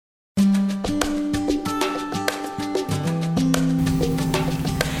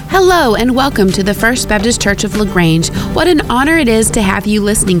Hello and welcome to the First Baptist Church of LaGrange. What an honor it is to have you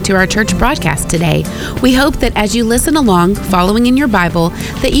listening to our church broadcast today. We hope that as you listen along, following in your Bible,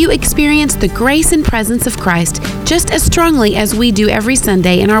 that you experience the grace and presence of Christ just as strongly as we do every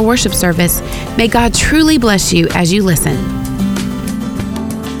Sunday in our worship service. May God truly bless you as you listen.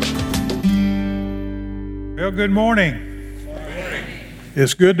 Well, good morning.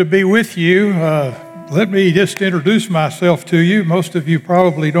 It's good to be with you. Let me just introduce myself to you. Most of you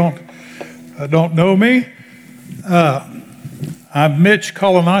probably don't know me. I'm Mitch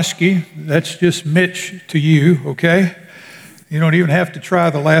Kolonowski. That's just Mitch to you, okay? You don't even have to try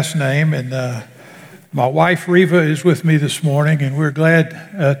the last name. And my wife, Reva, is with me this morning, and we're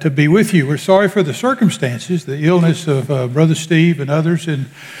glad to be with you. We're sorry for the circumstances, the illness of Brother Steve and others in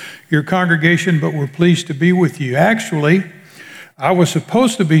your congregation, but we're pleased to be with you. Actually, I was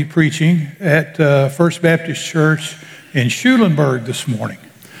supposed to be preaching at First Baptist Church in Schulenburg this morning.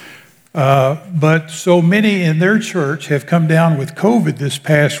 But so many in their church have come down with COVID this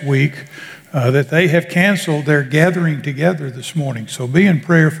past week that they have canceled their gathering together this morning. So be in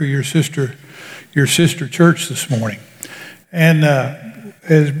prayer for your sister church this morning. And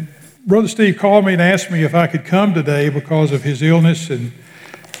as Brother Steve called me and asked me if I could come today because of his illness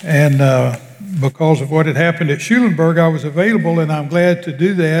and because of what had happened at Schulenburg, I was available, and I'm glad to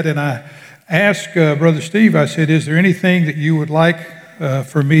do that. And I asked Brother Steve, I said, is there anything that you would like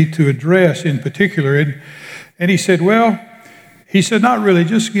for me to address in particular? And he said, not really,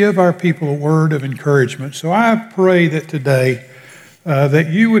 just give our people a word of encouragement. So I pray that today that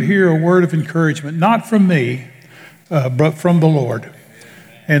you would hear a word of encouragement, not from me, but from the Lord.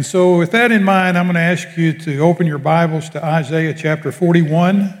 And so with that in mind, I'm going to ask you to open your Bibles to Isaiah chapter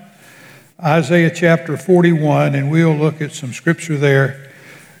 41. Isaiah chapter 41, and we'll look at some scripture there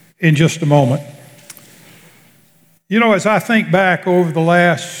in just a moment. You know, as I think back over the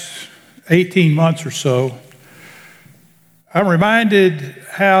last 18 months or so, I'm reminded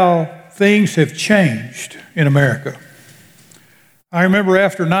how things have changed in America. I remember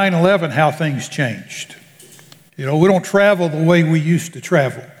after 9/11 how things changed. You know, we don't travel the way we used to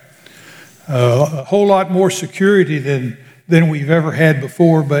travel. A whole lot more security than we've ever had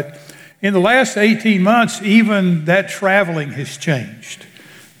before, but in the last 18 months, even that traveling has changed.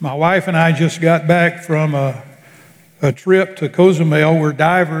 My wife and I just got back from a trip to Cozumel. We're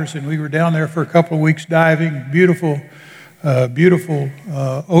divers, and we were down there for a couple of weeks diving. Beautiful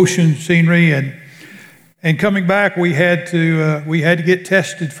ocean scenery, and coming back, we had to get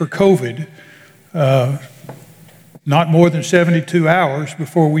tested for COVID. Not more than 72 hours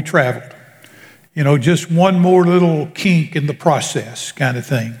before we traveled. You know, just one more little kink in the process, kind of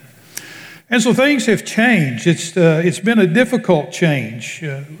thing. And so things have changed. It's been a difficult change.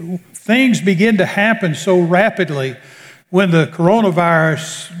 Things begin to happen so rapidly when the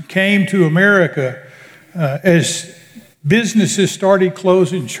coronavirus came to America. As businesses started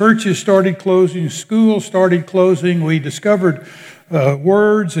closing, churches started closing, schools started closing, we discovered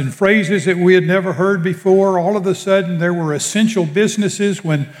words and phrases that we had never heard before. All of a sudden, there were essential businesses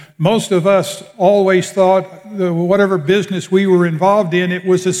when most of us always thought whatever business we were involved in, it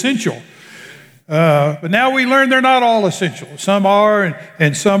was essential. But now we learn they're not all essential. Some are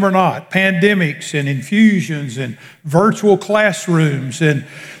and some are not. Pandemics and infusions and virtual classrooms and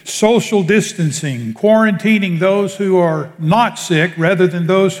social distancing, quarantining those who are not sick rather than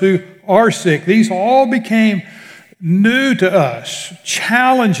those who are sick. These all became new to us,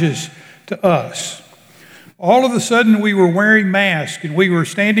 challenges to us. All of a sudden, we were wearing masks, and we were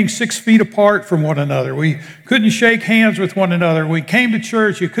standing 6 feet apart from one another. We couldn't shake hands with one another. We came to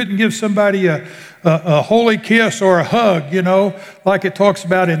church. You couldn't give somebody a holy kiss or a hug, you know, like it talks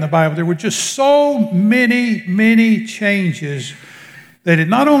about in the Bible. There were just so many changes that it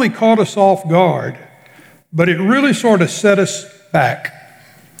not only caught us off guard, but it really sort of set us back.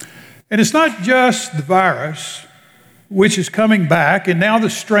 And it's not just the virus, which is coming back, and now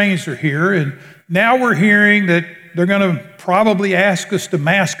the strains are here, and now we're hearing that they're going to probably ask us to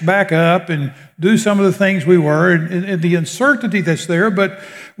mask back up and do some of the things we were, and the uncertainty that's there. But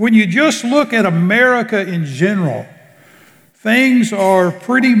when you just look at America in general, things are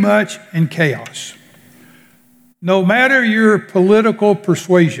pretty much in chaos. No matter your political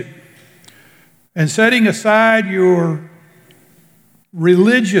persuasion, and setting aside your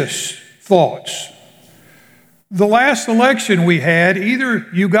religious thoughts, the last election we had, either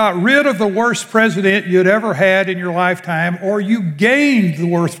you got rid of the worst president you'd ever had in your lifetime, or you gained the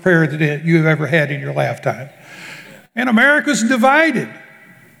worst president you've ever had in your lifetime. And America's divided.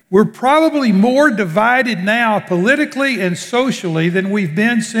 We're probably more divided now politically and socially than we've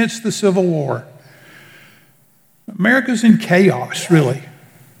been since the Civil War. America's in chaos, really.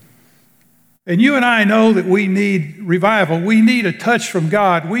 And you and I know that we need revival. We need a touch from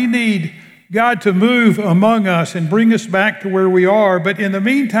God. We need God to move among us and bring us back to where we are. But in the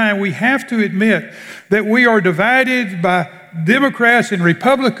meantime, we have to admit that we are divided by Democrats and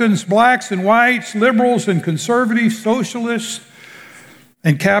Republicans, blacks and whites, liberals and conservatives, socialists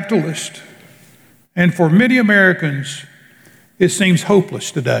and capitalists. And for many Americans, it seems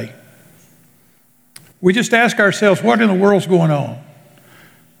hopeless today. We just ask ourselves, what in the world's going on?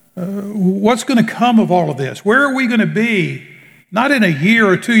 What's going to come of all of this? Where are we going to be? Not in a year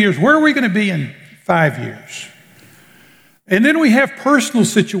or 2 years. Where are we going to be in 5 years? And then we have personal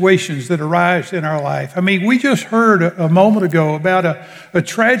situations that arise in our life. I mean, we just heard a moment ago about a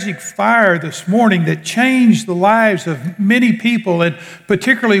tragic fire this morning that changed the lives of many people, and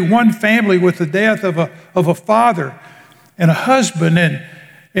particularly one family with the death of a father and a husband.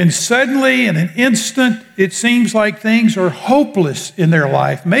 And suddenly, in an instant, it seems like things are hopeless in their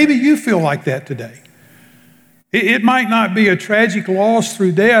life. Maybe you feel like that today. It might not be a tragic loss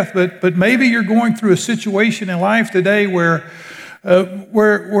through death, but maybe you're going through a situation in life today where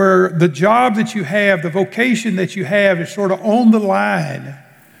the job that you have, the vocation that you have is sort of on the line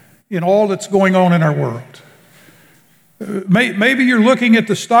in all that's going on in our world. Maybe you're looking at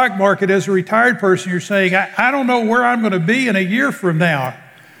the stock market as a retired person. You're saying, I don't know where I'm going to be in a year from now.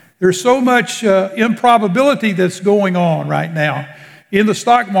 There's so much improbability that's going on right now in the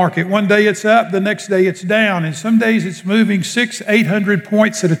stock market. One day it's up, the next day it's down, and some days it's moving 600-800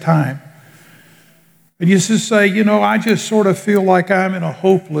 points at a time. And you just say, I just sort of feel like I'm in a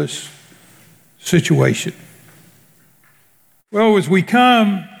hopeless situation. Well, as we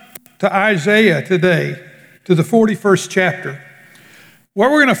come to Isaiah today, to the 41st chapter, what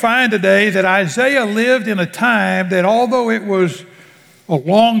we're going to find today that Isaiah lived in a time that, although it was a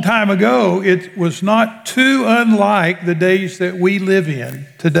long time ago, it was not too unlike the days that we live in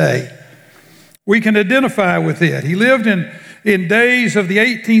today. We can identify with it. He lived in days of the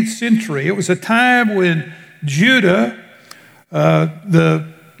 18th century. It was a time when Judah,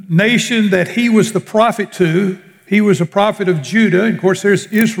 the nation that he was the prophet to, he was a prophet of Judah. And of course, there's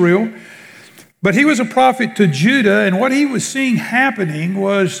Israel. But he was a prophet to Judah, and what he was seeing happening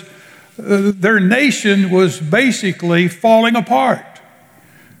was their nation was basically falling apart.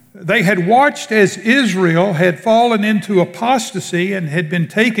 They had watched as Israel had fallen into apostasy and had been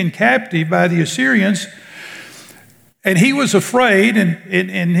taken captive by the Assyrians, and he was afraid,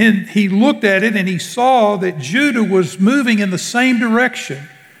 and he looked at it and he saw that Judah was moving in the same direction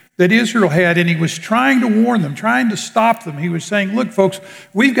that Israel had, and he was trying to warn them, trying to stop them. He was saying, look, folks,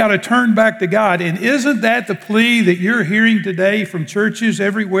 we've got to turn back to God. And isn't that the plea that you're hearing today from churches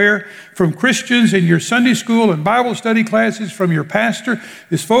everywhere, from Christians in your Sunday school and Bible study classes, from your pastor,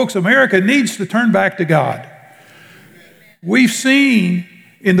 is, folks, America needs to turn back to God. We've seen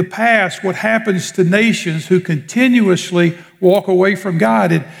in the past what happens to nations who continuously walk away from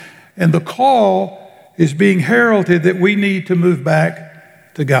God, and the call is being heralded that we need to move back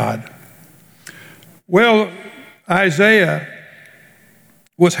to God. Well, Isaiah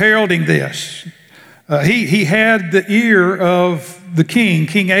was heralding this. He had the ear of the king,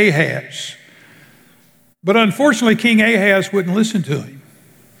 King Ahaz. But unfortunately, King Ahaz wouldn't listen to him.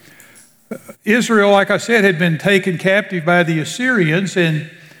 Israel, like I said, had been taken captive by the Assyrians,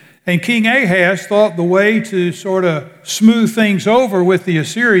 and King Ahaz thought the way to sort of smooth things over with the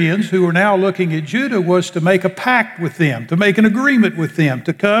Assyrians, who were now looking at Judah, was to make a pact with them, to make an agreement with them,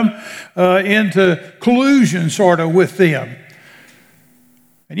 to come into collusion sort of with them.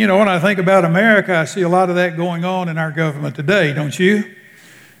 And when I think about America, I see a lot of that going on in our government today, don't you?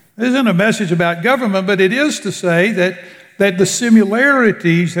 This isn't a message about government, but it is to say that the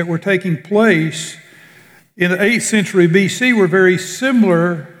similarities that were taking place in the 8th century BC were very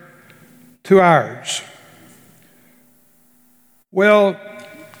similar to ours. Well,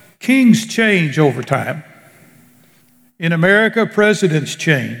 kings change over time. In America, presidents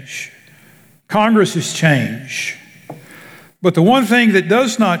change. Congresses change. But the one thing that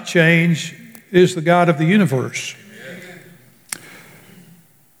does not change is the God of the universe.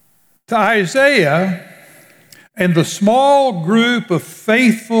 To Isaiah and the small group of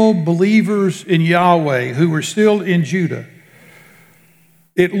faithful believers in Yahweh who were still in Judah,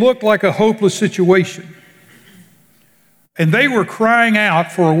 it looked like a hopeless situation. And they were crying out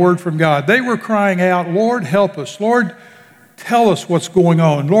for a word from God. They were crying out, Lord, help us. Lord, tell us what's going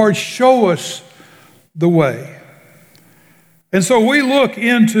on. Lord, show us the way. And so we look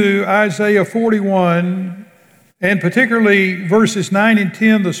into Isaiah 41, and particularly verses 9 and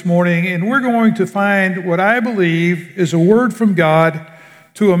 10 this morning, and we're going to find what I believe is a word from God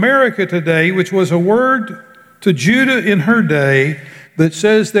to America today, which was a word to Judah in her day, that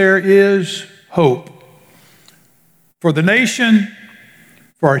says there is hope for the nation,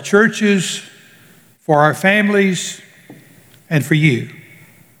 for our churches, for our families, and for you.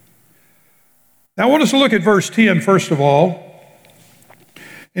 Now, I want us to look at verse 10 first of all.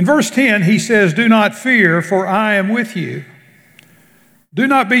 In verse 10, he says, "Do not fear, for I am with you. Do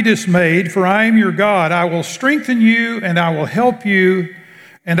not be dismayed, for I am your God. I will strengthen you, and I will help you,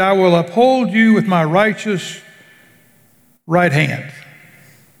 and I will uphold you with my righteous right hand."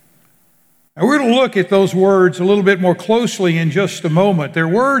 Now, we're going to look at those words a little bit more closely in just a moment. They're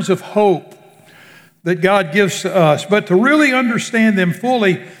words of hope that God gives to us. But to really understand them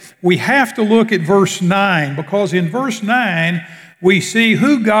fully, we have to look at verse 9, because in verse 9, we see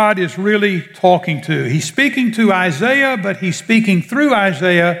who God is really talking to. He's speaking to Isaiah, but he's speaking through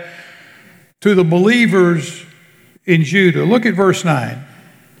Isaiah to the believers in Judah. Look at verse 9.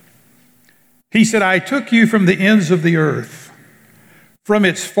 He said, "I took you from the ends of the earth. From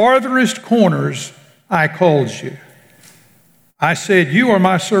its farthest corners I called you. I said, you are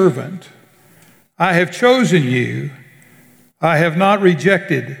my servant. I have chosen you. I have not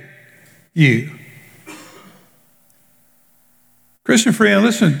rejected you." Christian friend,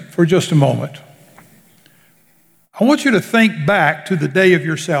 listen for just a moment. I want you to think back to the day of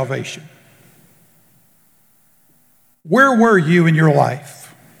your salvation. Where were you in your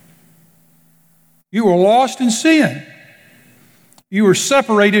life? You were lost in sin. You were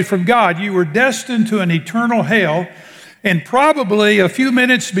separated from God. You were destined to an eternal hell. And probably a few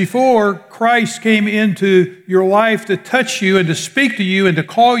minutes before Christ came into your life to touch you and to speak to you and to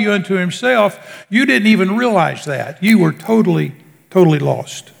call you unto himself, you didn't even realize that. You were totally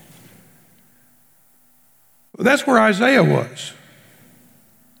lost. That's where Isaiah was.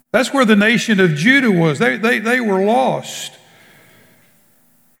 That's where the nation of Judah was. They were lost.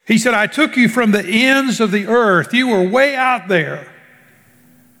 He said, "I took you from the ends of the earth." You were way out there.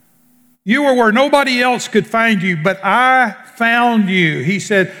 You were where nobody else could find you, but I found you. He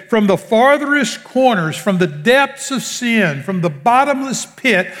said, from the farthest corners, from the depths of sin, from the bottomless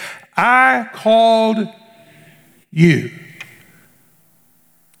pit, I called you.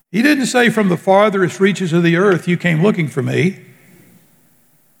 He didn't say from the farthest reaches of the earth, you came looking for me.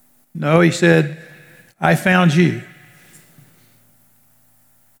 No, he said, I found you.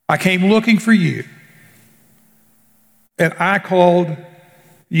 I came looking for you. And I called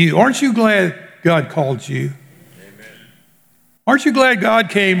you. Aren't you glad God called you? Amen. Aren't you glad God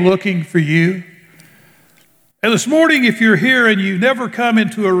came looking for you? And this morning, if you're here and you've never come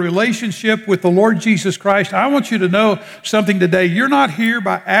into a relationship with the Lord Jesus Christ, I want you to know something today. You're not here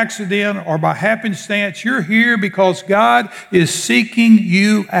by accident or by happenstance. You're here because God is seeking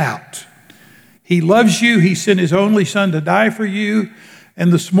you out. He loves you. He sent his only son to die for you.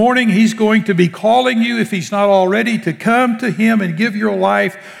 And this morning, he's going to be calling you, if he's not already, to come to him and give your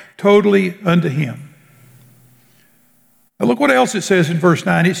life totally unto him. Now look what else it says in verse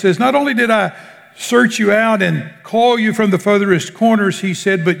 9. It says, not only did I search you out and call you from the furthest corners, he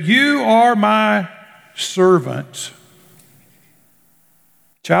said, but you are my servant.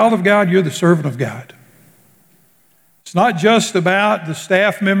 Child of God, you're the servant of God. It's not just about the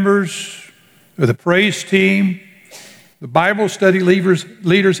staff members or the praise team, the Bible study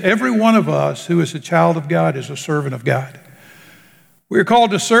leaders. Every one of us who is a child of God is a servant of God. We're called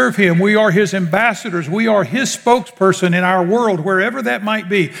to serve him. We are his ambassadors. We are his spokesperson in our world, wherever that might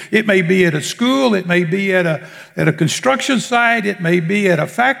be. It may be at a school. It may be at a construction site. It may be at a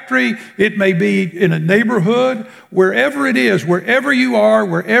factory. It may be in a neighborhood. Wherever it is, wherever you are,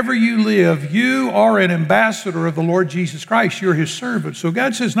 wherever you live, you are an ambassador of the Lord Jesus Christ. You're his servant. So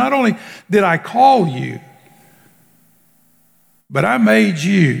God says, not only did I call you, but I made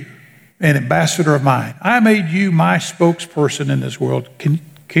you an ambassador of mine. I made you my spokesperson in this world. Can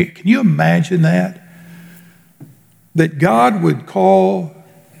you imagine that? That God would call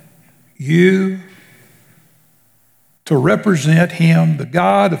you to represent him, the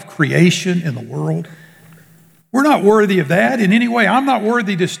God of creation in the world. We're not worthy of that in any way. I'm not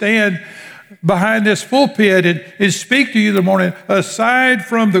worthy to stand behind this pulpit and speak to you this morning aside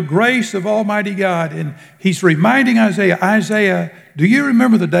from the grace of Almighty God. And he's reminding Isaiah, do you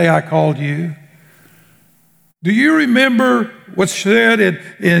remember the day I called you? Do you remember what's said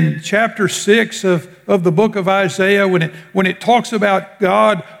in chapter 6 of the book of Isaiah when it talks about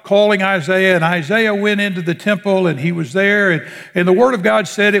God calling Isaiah, and Isaiah went into the temple and he was there, and the word of God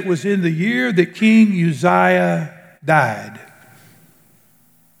said it was in the year that King Uzziah died.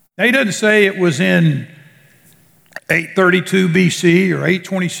 Now, he doesn't say it was in 832 BC or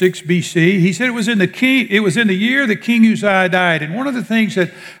 826 BC. He said it was in the year that King Uzziah died. And one of the things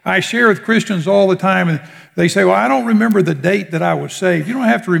that I share with Christians all the time, and they say, well, I don't remember the date that I was saved. You don't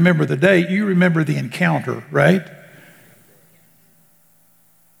have to remember the date. You remember the encounter, right?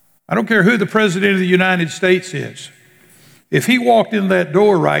 I don't care who the President of the United States is. If he walked in that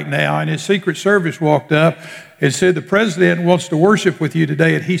door right now and his Secret Service walked up and said, the President wants to worship with you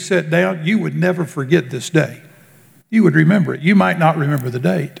today, and he sat down, you would never forget this day. You would remember it. You might not remember the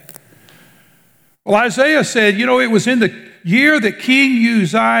date. Well, Isaiah said, it was in the year that King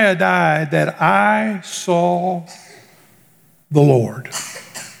Uzziah died that I saw the Lord.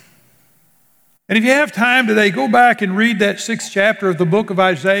 And if you have time today, go back and read that 6th chapter of the book of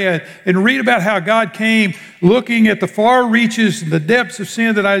Isaiah and read about how God came looking at the far reaches and the depths of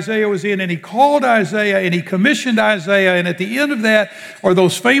sin that Isaiah was in. And he called Isaiah and he commissioned Isaiah. And at the end of that are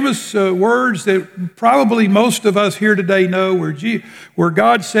those famous words that probably most of us here today know, where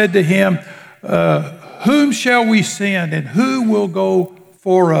God said to him, whom shall we send and who will go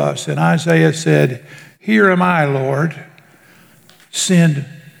for us? And Isaiah said, here am I, Lord, send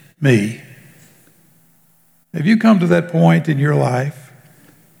me. Have you come to that point in your life?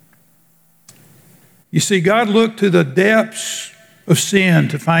 You see, God looked to the depths of sin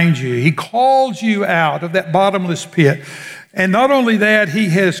to find you. He called you out of that bottomless pit. And not only that, he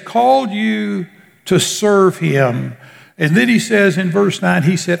has called you to serve him. And then he says in verse 9,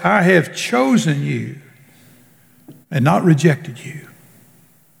 he said, I have chosen you and not rejected you.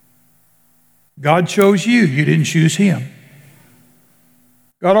 God chose you. You didn't choose him.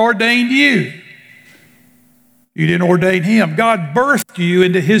 God ordained you. You didn't ordain him. God birthed you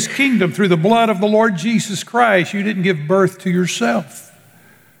into his kingdom through the blood of the Lord Jesus Christ. You didn't give birth to yourself.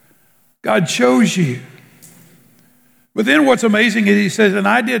 God chose you. But then what's amazing is he says, and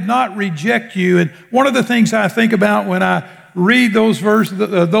I did not reject you. And one of the things I think about when I read those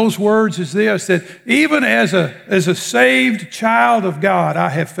words is this, that even as a saved child of God, I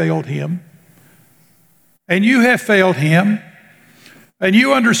have failed him. And you have failed him. And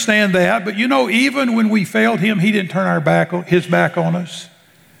you understand that, but even when we failed him, he didn't turn his back on us.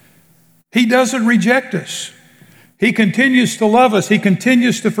 He doesn't reject us. He continues to love us. He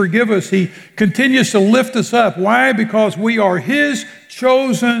continues to forgive us. He continues to lift us up. Why? Because we are his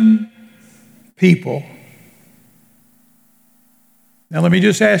chosen people. Now let me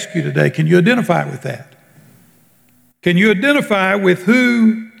just ask you today, can you identify with that? Can you identify with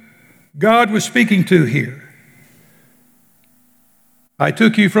who God was speaking to here? I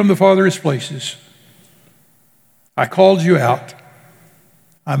took you from the farthest places. I called you out.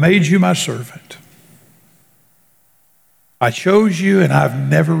 I made you my servant. I chose you and I've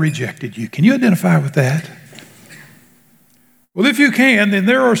never rejected you. Can you identify with that? Well, if you can, then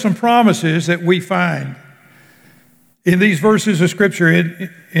there are some promises that we find in these verses of Scripture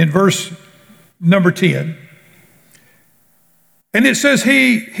in verse number 10. And it says,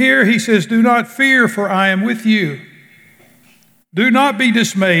 he says, do not fear, for I am with you. Do not be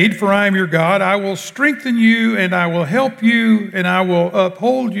dismayed, for I am your God. I will strengthen you, and I will help you, and I will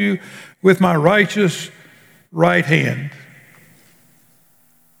uphold you with my righteous right hand.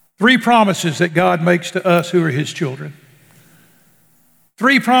 3 promises that God makes to us who are his children.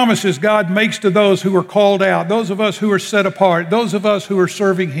 3 promises God makes to those who are called out, those of us who are set apart, those of us who are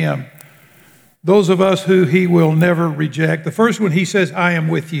serving him, those of us who he will never reject. The first one, he says, I am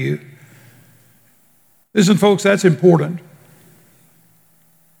with you. Listen, folks, that's important.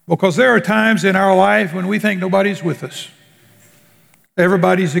 Because there are times in our life when we think nobody's with us.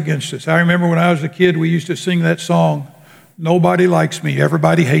 Everybody's against us. I remember when I was a kid, we used to sing that song, nobody likes me,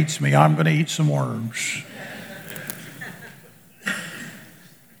 everybody hates me, I'm going to eat some worms.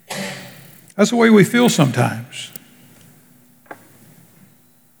 That's the way we feel sometimes.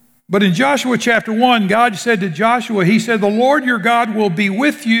 But in Joshua chapter 1, God said to Joshua, he said, the Lord your God will be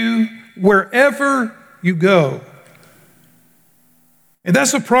with you wherever you go. And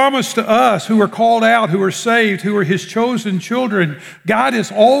that's a promise to us who are called out, who are saved, who are his chosen children. God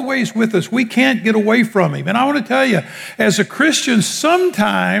is always with us. We can't get away from him. And I want to tell you, as a Christian,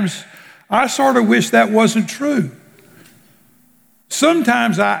 sometimes I sort of wish that wasn't true.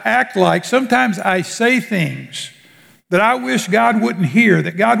 Sometimes sometimes I say things that I wish God wouldn't hear,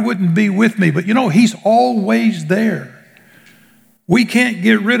 that God wouldn't be with me. But he's always there. We can't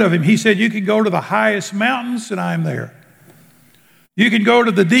get rid of him. He said, you can go to the highest mountains and I'm there. You can go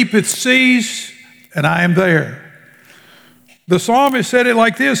to the deepest seas, and I am there. The psalmist said it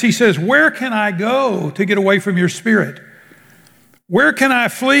like this. He says, where can I go to get away from your spirit? Where can I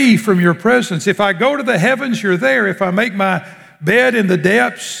flee from your presence? If I go to the heavens, you're there. If I make my bed in the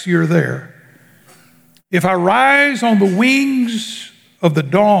depths, you're there. If I rise on the wings of the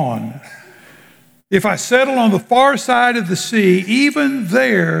dawn, if I settle on the far side of the sea, even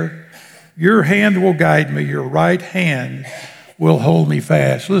there your hand will guide me, your right hand will hold me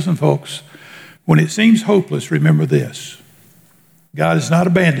fast. Listen, folks, when it seems hopeless, remember this. God has not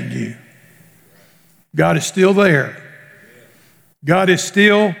abandoned you. God is still there. God is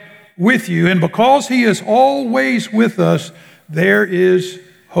still with you. And because He is always with us, there is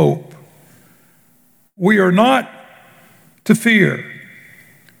hope. We are not to fear.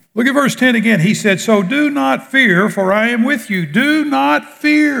 Look at verse 10 again. He said, so do not fear, for I am with you. Do not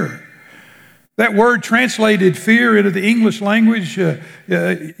fear. That word translated fear into the English language,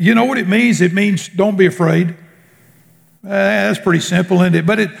 you know what it means? It means don't be afraid. That's pretty simple, isn't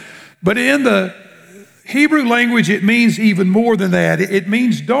it? But in the Hebrew language, it means even more than that. It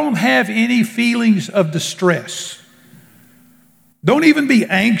means don't have any feelings of distress. Don't even be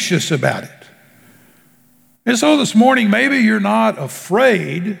anxious about it. And so this morning, maybe you're not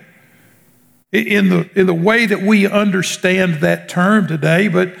afraid in the way that we understand that term today,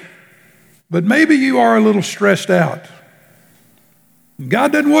 but maybe you are a little stressed out.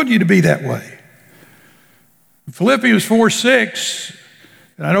 God doesn't want you to be that way. Philippians 4:6,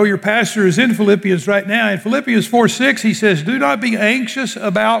 and I know your pastor is in Philippians right now. In Philippians 4:6, he says, do not be anxious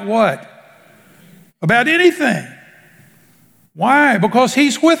about what? About anything. Why? Because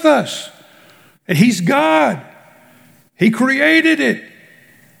He's with us. And He's God. He created it.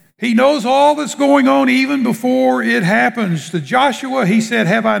 He knows all that's going on even before it happens. To Joshua, He said,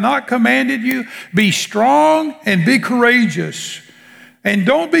 have I not commanded you? Be strong and be courageous. And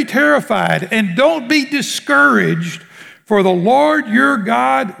don't be terrified and don't be discouraged, for the Lord your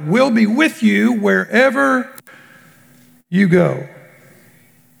God will be with you wherever you go.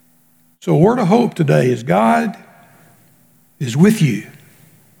 So a word of hope today is God is with you.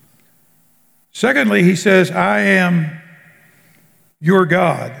 Secondly, He says, I am your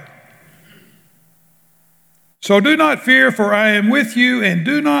God. So do not fear, for I am with you, and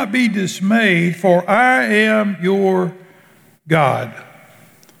do not be dismayed, for I am your God.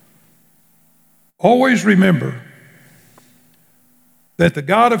 Always remember that the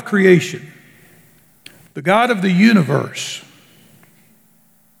God of creation, the God of the universe,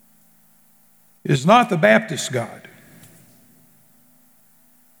 is not the Baptist God.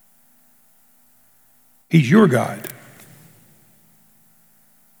 He's your God.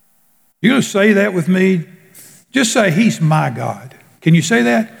 You going to say that with me? Just say, He's my God. Can you say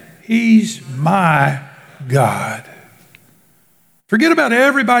that? He's my God. Forget about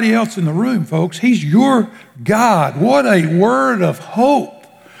everybody else in the room, folks. He's your God. What a word of hope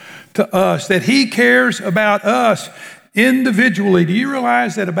to us that He cares about us individually. Do you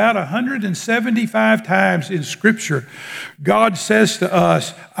realize that about 175 times in Scripture, God says to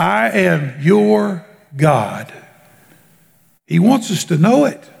us, I am your God. He wants us to know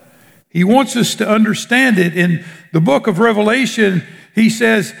it. He wants us to understand it. In the book of Revelation, he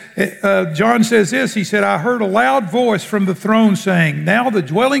says, John says this, he said, I heard a loud voice from the throne saying, now the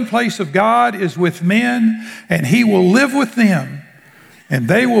dwelling place of God is with men, and He will live with them, and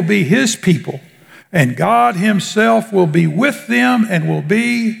they will be His people, and God Himself will be with them and will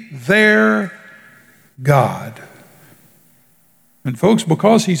be their God. And folks,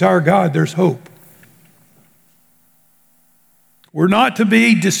 because He's our God, there's hope. We're not to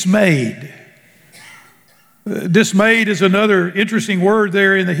be dismayed. Dismayed is another interesting word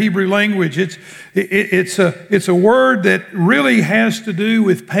there in the Hebrew language. It's a word that really has to do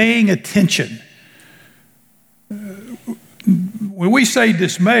with paying attention. When we say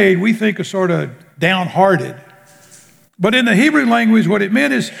dismayed, we think of sort of downhearted. But in the Hebrew language, what it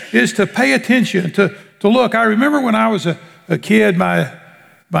meant is to pay attention, to look. I remember when I was a kid,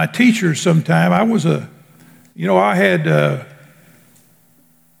 my teacher sometime, I had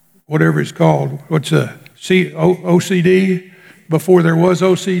whatever it's called. What's OCD? Before there was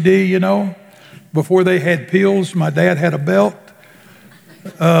OCD, Before they had pills, my dad had a belt.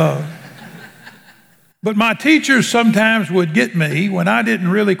 But my teachers sometimes would get me when I didn't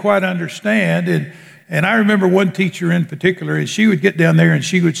really quite understand. And I remember one teacher in particular, and she would get down there and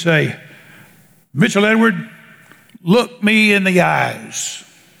she would say, Mitchell Edward, look me in the eyes.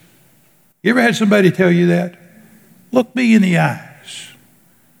 You ever had somebody tell you that? Look me in the eyes.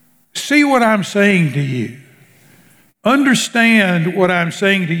 See what I'm saying to you. Understand what I'm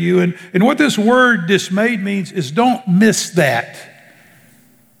saying to you. And what this word dismayed means is don't miss that.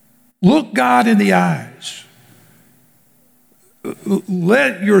 Look God in the eyes.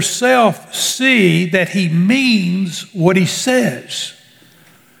 Let yourself see that He means what He says.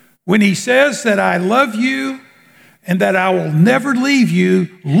 When He says that I love you and that I will never leave you,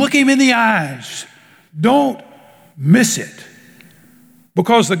 look Him in the eyes. don't miss it.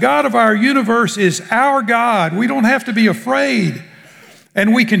 Because the God of our universe is our God. We don't have to be afraid.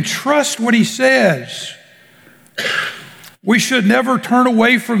 And we can trust what he says. We should never turn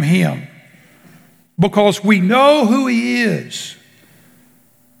away from him because we know who he is.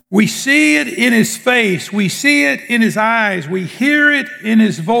 We see it in his face. We see it in his eyes. We hear it in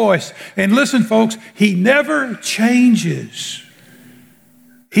his voice. And listen, folks, he never changes,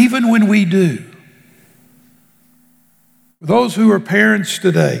 even when we do. For those who are parents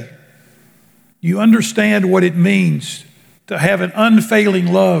today, you understand what it means to have an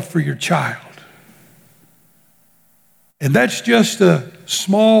unfailing love for your child. And that's just a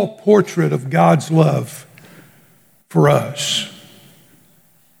small portrait of God's love for us.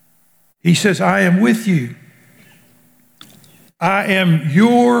 He says, I am with you. I am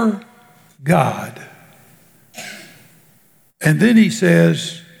your God. And then he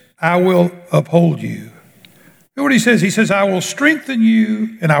says, I will uphold you. Look what he says. He says, I will strengthen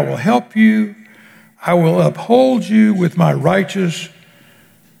you and I will help you. I will uphold you with my righteous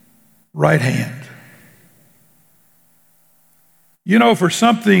right hand. You know, for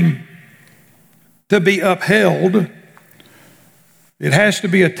something to be upheld, it has to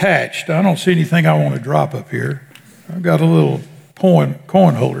be attached. I don't see anything I want to drop up here. I've got a little coin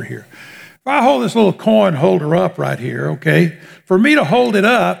holder here. If I hold this little coin holder up right here, okay, for me to hold it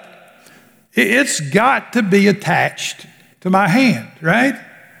up, it's got to be attached to my hand, right?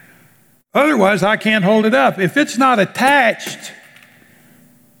 Otherwise, I can't hold it up. If it's not attached,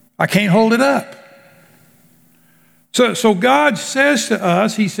 I can't hold it up. So God says to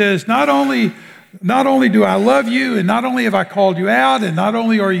us, he says, not only do I love you, and not only have I called you out, and not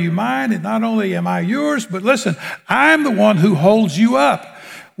only are you mine, and not only am I yours, but listen, I'm the one who holds you up.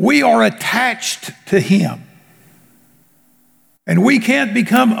 We are attached to him. And we can't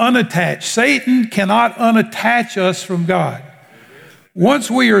become unattached. Satan cannot unattach us from God. Once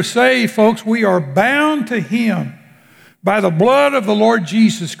we are saved, folks, we are bound to him by the blood of the Lord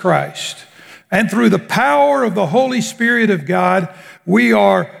Jesus Christ. And through the power of the Holy Spirit of God, we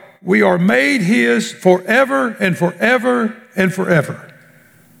are made his forever and forever and forever.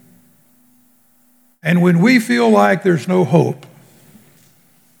 And when we feel like there's no hope,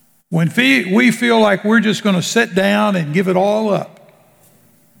 when we feel like we're just going to sit down and give it all up,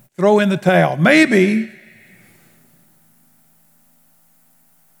 throw in the towel, maybe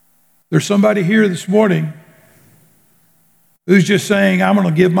there's somebody here this morning who's just saying, I'm going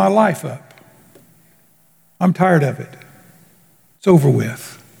to give my life up. I'm tired of it. It's over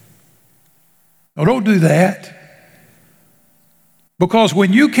with. No, don't do that. Because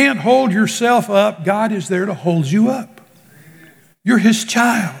when you can't hold yourself up, God is there to hold you up. You're his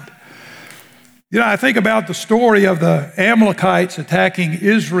child. You know, I think about the story of the Amalekites attacking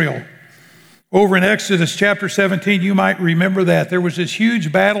Israel. Over in Exodus chapter 17, you might remember that. There was this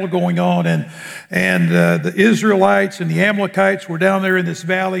huge battle going on, and the Israelites and the Amalekites were down there in this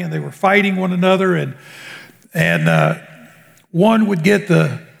valley, and they were fighting one another, and one would get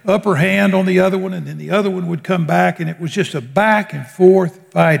the upper hand on the other one, and then the other one would come back, and it was just a back and forth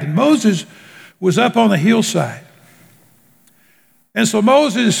fight. And Moses was up on the hillside. And so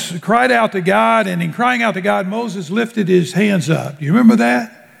Moses cried out to God, and in crying out to God, Moses lifted his hands up. Do you remember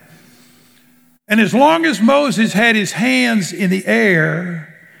that? And as long as Moses had his hands in the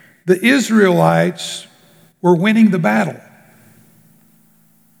air, the Israelites were winning the battle.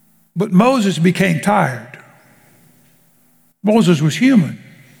 But Moses became tired. Moses was human.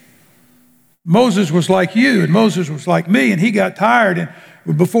 Moses was like you, and Moses was like me, and he got tired,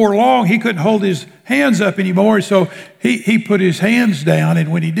 and before long, he couldn't hold his hands up anymore, so he put his hands down,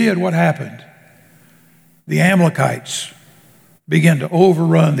 and when he did, what happened? The Amalekites began to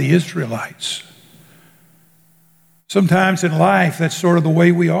overrun the Israelites. Sometimes in life, that's sort of the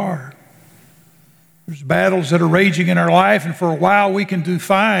way we are. There's battles that are raging in our life, and for a while we can do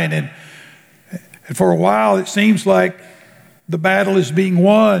fine, and for a while it seems like the battle is being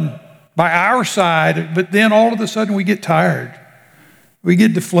won by our side, but then all of a sudden we get tired. We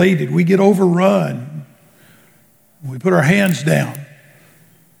get deflated. We get overrun. We put our hands down.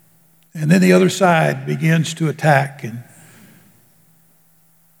 And then the other side begins to attack. And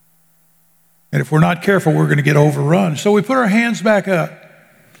if we're not careful, we're going to get overrun. So we put our hands back up.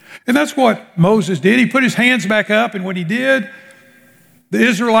 And that's what Moses did. He put his hands back up, and when he did, the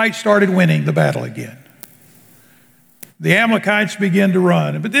Israelites started winning the battle again. The Amalekites began to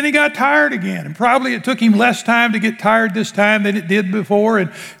run. But then he got tired again. And probably it took him less time to get tired this time than it did before.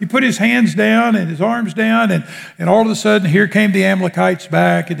 And he put his hands down and his arms down. And all of a sudden, here came the Amalekites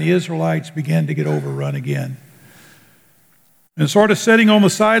back, and the Israelites began to get overrun again. And sort of sitting on the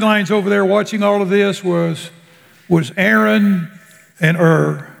sidelines over there watching all of this was Aaron and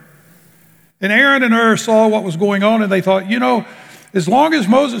Hur. And Aaron and Hur saw what was going on, and they thought, as long as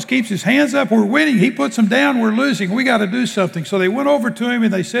Moses keeps his hands up, we're winning. He puts them down, we're losing. We got to do something. So they went over to him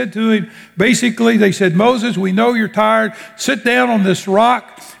and they said to him, basically, they said, Moses, we know you're tired. Sit down on this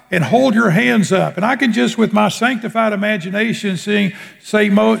rock and hold your hands up. And I can just, with my sanctified imagination, see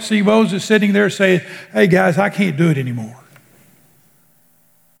Moses sitting there saying, hey guys, I can't do it anymore.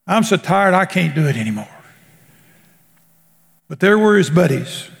 I'm so tired, I can't do it anymore. But there were his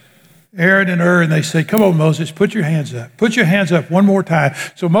buddies, Aaron and Hur, and they said, come on, Moses, put your hands up. Put your hands up one more time.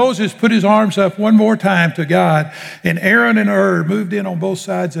 So Moses put his arms up one more time to God, and Aaron and Hur moved in on both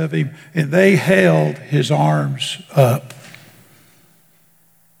sides of him, and they held his arms up.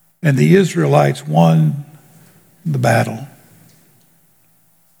 And the Israelites won the battle.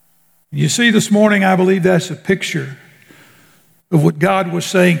 You see, this morning, I believe that's a picture of what God was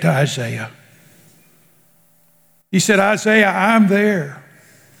saying to Isaiah. He said, Isaiah, I'm there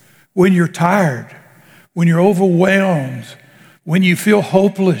when you're tired, when you're overwhelmed, when you feel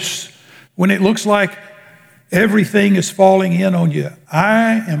hopeless, when it looks like everything is falling in on you.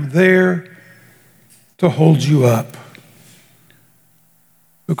 I am there to hold you up.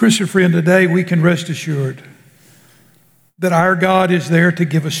 But Christian friend, today we can rest assured that our God is there to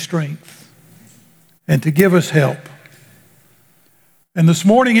give us strength and to give us help. And this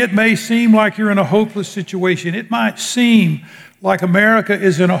morning it may seem like you're in a hopeless situation. It might seem like America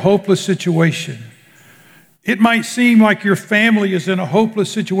is in a hopeless situation. It might seem like your family is in a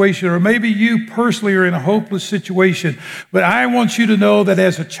hopeless situation, or maybe you personally are in a hopeless situation. But I want you to know that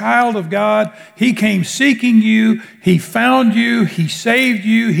as a child of God, He came seeking you, He found you, He saved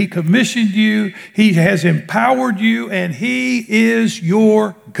you, He commissioned you, He has empowered you, and He is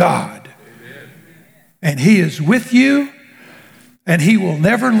your God. Amen. And He is with you, and He will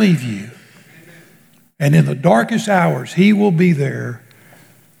never leave you. And in the darkest hours, He will be there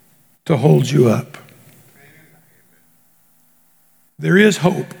to hold you up. There is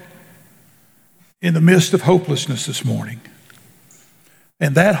hope in the midst of hopelessness this morning.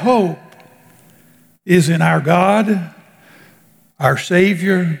 And that hope is in our God, our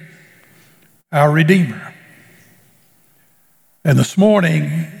Savior, our Redeemer. And this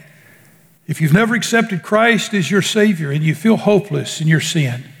morning, if you've never accepted Christ as your Savior and you feel hopeless in your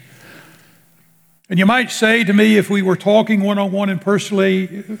sin, and you might say to me, if we were talking one-on-one and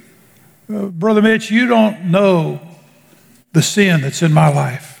personally, Brother Mitch, you don't know the sin that's in my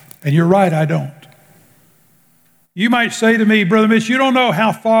life. And you're right, I don't. You might say to me, Brother Mitch, you don't know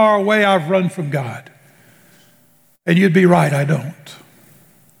how far away I've run from God. And you'd be right, I don't.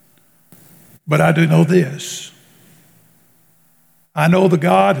 But I do know this. I know the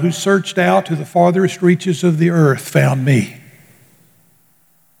God who searched out to the farthest reaches of the earth found me.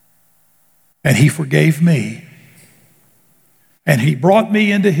 And He forgave me. And He brought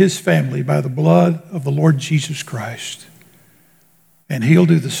me into His family by the blood of the Lord Jesus Christ. And He'll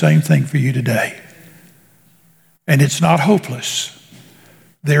do the same thing for you today. And it's not hopeless.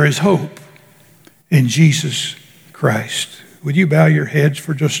 There is hope in Jesus Christ. Would you bow your heads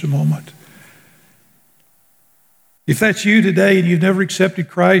for just a moment? If that's you today and you've never accepted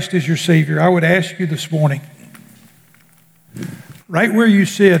Christ as your Savior, I would ask you this morning, right where you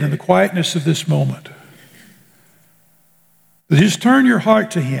sit in the quietness of this moment, to just turn your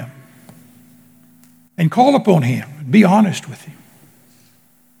heart to Him and call upon Him and be honest with Him.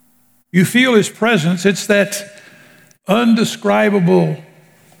 You feel His presence. It's that undescribable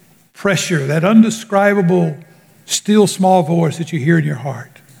pressure, that undescribable still small voice that you hear in your heart.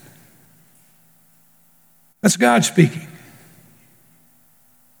 That's God speaking.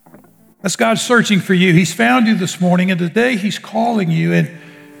 That's God searching for you. He's found you this morning, and today He's calling you, and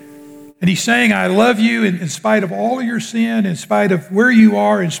He's saying, I love you in spite of all of your sin, in spite of where you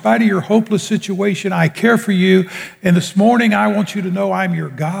are, in spite of your hopeless situation. I care for you, and this morning I want you to know I'm your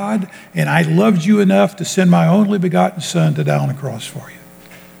God, and I loved you enough to send my only begotten Son to die on the cross for you.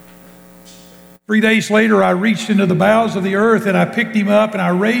 3 days later, I reached into the bowels of the earth and I picked Him up and I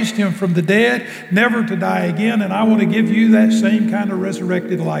raised Him from the dead, never to die again. And I want to give you that same kind of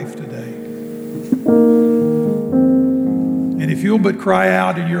resurrected life today. And if you'll but cry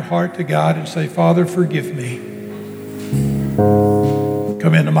out in your heart to God and say, Father, forgive me.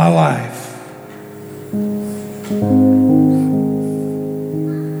 Come into my life.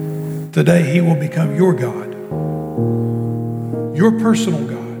 Today He will become your God, your personal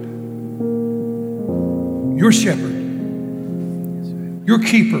God. Your shepherd, your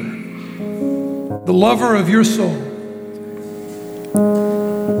keeper, the lover of your soul.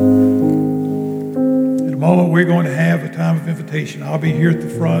 And moment we're going to have a time of invitation. I'll be here at the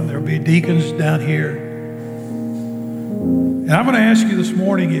front. There'll be deacons down here. And I'm going to ask you this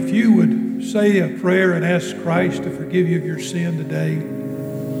morning if you would say a prayer and ask Christ to forgive you of your sin today.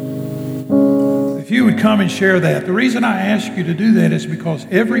 If you would come and share that. The reason I ask you to do that is because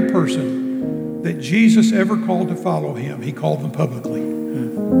every person that Jesus ever called to follow him, he called them publicly.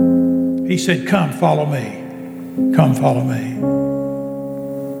 He said, come, follow me. Come, follow me.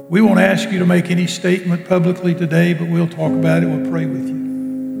 We won't ask you to make any statement publicly today, but we'll talk about it. We'll pray with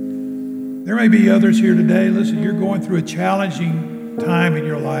you. There may be others here today. Listen, you're going through a challenging time in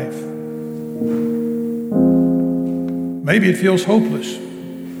your life. Maybe it feels hopeless.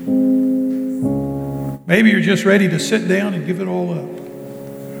 Maybe you're just ready to sit down and give it all up.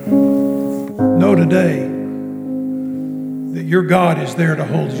 Know today that your God is there to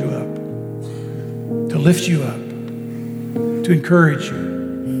hold you up, to lift you up, to encourage you,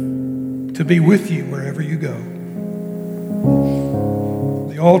 to be with you wherever you go.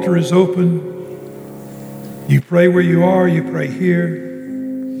 The altar is open. You pray where you are, you pray here.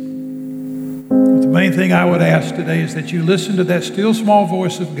 But the main thing I would ask today is that you listen to that still small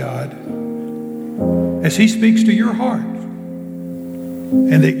voice of God as he speaks to your heart,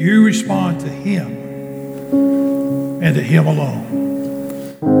 and that you respond to him and to him alone.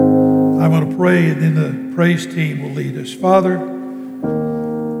 I'm going to pray, and then the praise team will lead us. Father,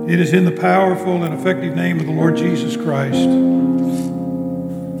 it is in the powerful and effective name of the Lord Jesus Christ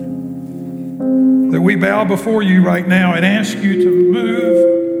that we bow before you right now and ask you to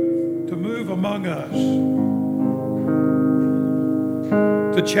move among us,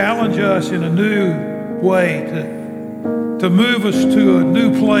 to challenge us in a new way, to move us to a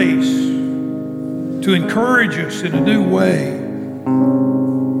new place, to encourage us in a new way,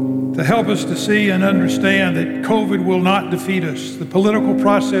 to help us to see and understand that COVID will not defeat us. The political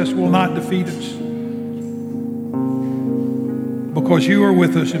process will not defeat us, because you are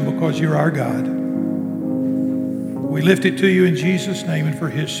with us and because you're our God. We lift it to you in Jesus' name and for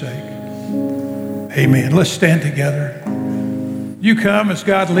his sake. Amen. Let's stand together. You come as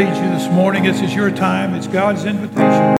God leads you this morning. This is your time. It's God's invitation.